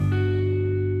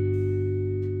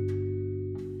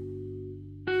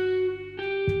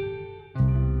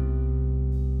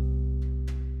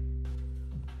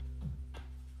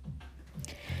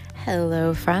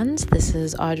Hello, friends. This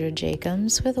is Audra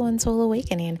Jacobs with One Soul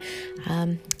Awakening.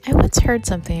 I once heard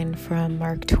something from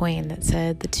Mark Twain that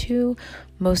said the two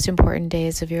most important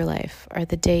days of your life are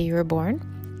the day you were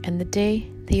born and the day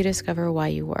that you discover why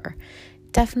you were.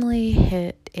 Definitely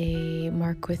hit a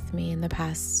mark with me in the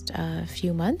past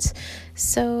few months.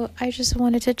 So I just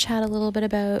wanted to chat a little bit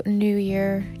about New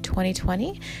Year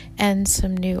 2020 and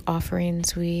some new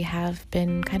offerings we have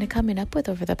been kind of coming up with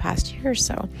over the past year or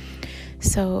so.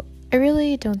 So I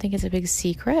really don't think it's a big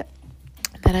secret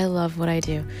that I love what I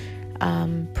do.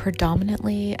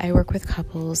 Predominantly, I work with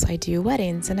couples, I do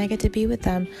weddings, and I get to be with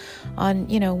them on,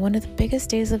 one of the biggest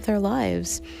days of their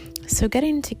lives. So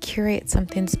getting to curate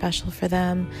something special for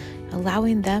them,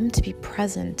 allowing them to be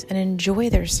present and enjoy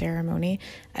their ceremony,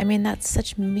 that's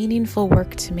such meaningful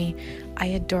work to me. I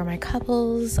adore my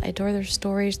couples, I adore their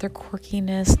stories, their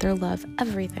quirkiness, their love,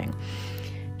 everything.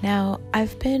 Now,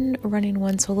 I've been running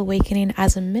One Soul Awakening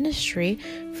as a ministry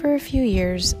for a few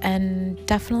years and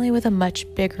definitely with a much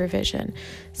bigger vision.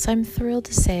 So I'm thrilled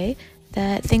to say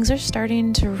that things are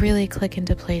starting to really click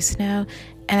into place now,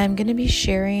 and I'm going to be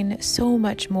sharing so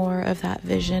much more of that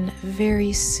vision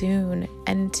very soon.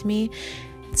 And to me,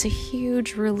 it's a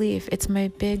huge relief. It's my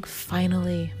big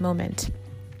finally moment.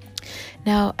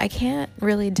 Now, I can't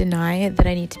really deny that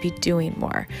I need to be doing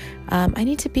more. I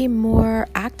need to be more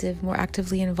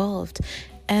actively involved.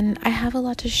 And I have a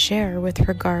lot to share with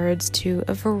regards to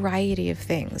a variety of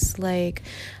things like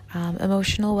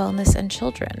emotional wellness and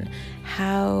children,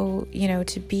 how,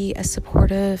 to be a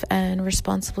supportive and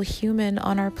responsible human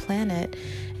on our planet,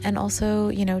 and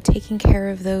also, taking care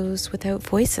of those without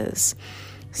voices.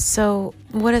 So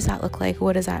what does that look like?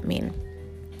 What does that mean?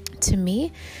 To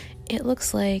me, it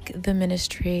looks like the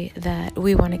ministry that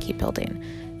we want to keep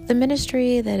building. The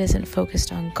ministry that isn't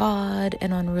focused on God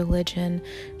and on religion,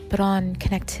 but on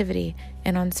connectivity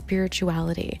and on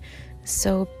spirituality.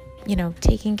 So,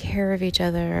 taking care of each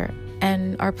other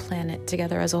and our planet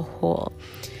together as a whole.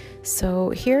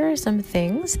 So here are some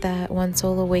things that One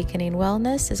Soul Awakening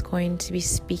Wellness is going to be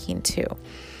speaking to.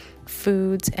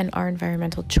 Foods and our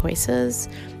environmental choices,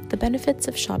 the benefits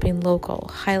of shopping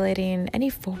local, highlighting any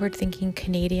forward-thinking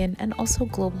Canadian and also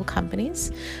global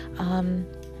companies,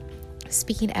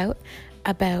 speaking out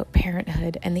about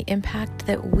parenthood and the impact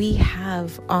that we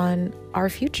have on our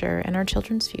future and our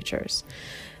children's futures.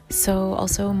 So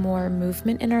also more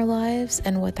movement in our lives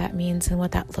and what that means and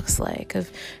what that looks like, of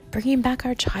bringing back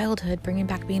our childhood, bringing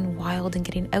back being wild and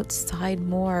getting outside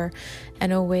more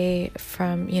and away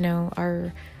from,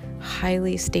 our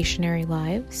highly stationary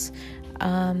lives,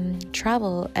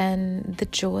 travel and the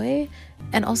joy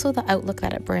and also the outlook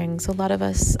that it brings. A lot of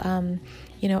us,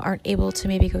 aren't able to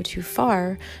maybe go too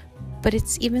far, but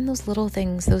it's even those little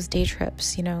things, those day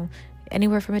trips,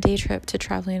 anywhere from a day trip to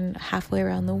traveling halfway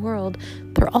around the world,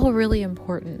 they're all really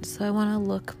important. So I want to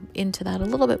look into that a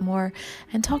little bit more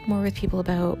and talk more with people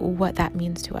about what that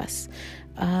means to us.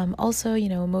 Also,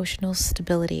 emotional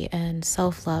stability and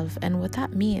self-love and what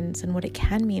that means and what it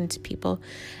can mean to people.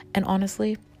 And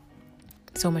honestly,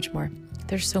 so much more.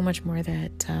 There's so much more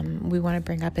that we want to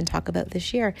bring up and talk about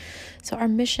this year. So our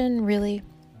mission really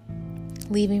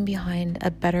leaving behind a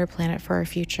better planet for our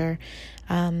future.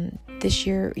 This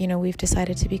year, we've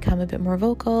decided to become a bit more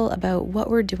vocal about what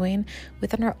we're doing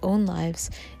within our own lives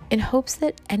in hopes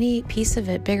that any piece of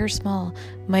it, big or small,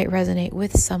 might resonate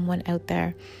with someone out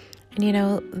there.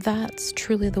 And, that's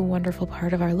truly the wonderful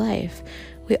part of our life.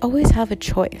 We always have a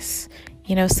choice.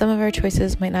 Some of our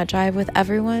choices might not jive with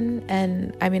everyone.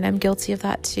 And I'm guilty of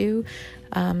that too.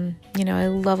 I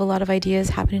love a lot of ideas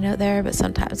happening out there, but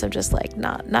sometimes I'm just like,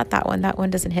 not that one. That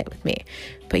one doesn't hit with me.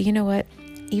 But you know what?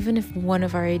 Even if one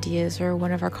of our ideas or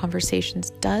one of our conversations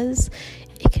does,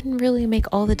 it can really make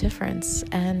all the difference.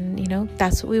 And,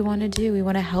 that's what we want to do. We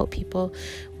want to help people.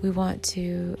 We want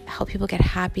to help people get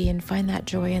happy and find that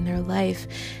joy in their life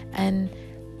and,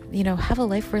 have a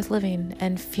life worth living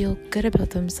and feel good about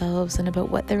themselves and about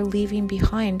what they're leaving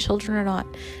behind. Children or not,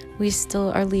 we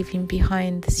still are leaving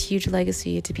behind this huge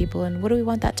legacy to people. And what do we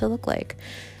want that to look like?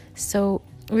 So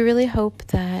we really hope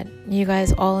that you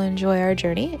guys all enjoy our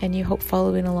journey and you hope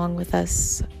following along with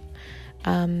us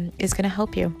is going to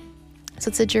help you. So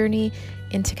it's a journey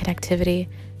into connectivity,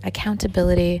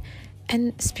 accountability,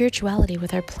 and spirituality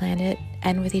with our planet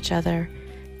and with each other.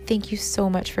 Thank you so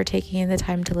much for taking the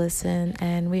time to listen,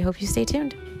 and we hope you stay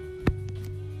tuned.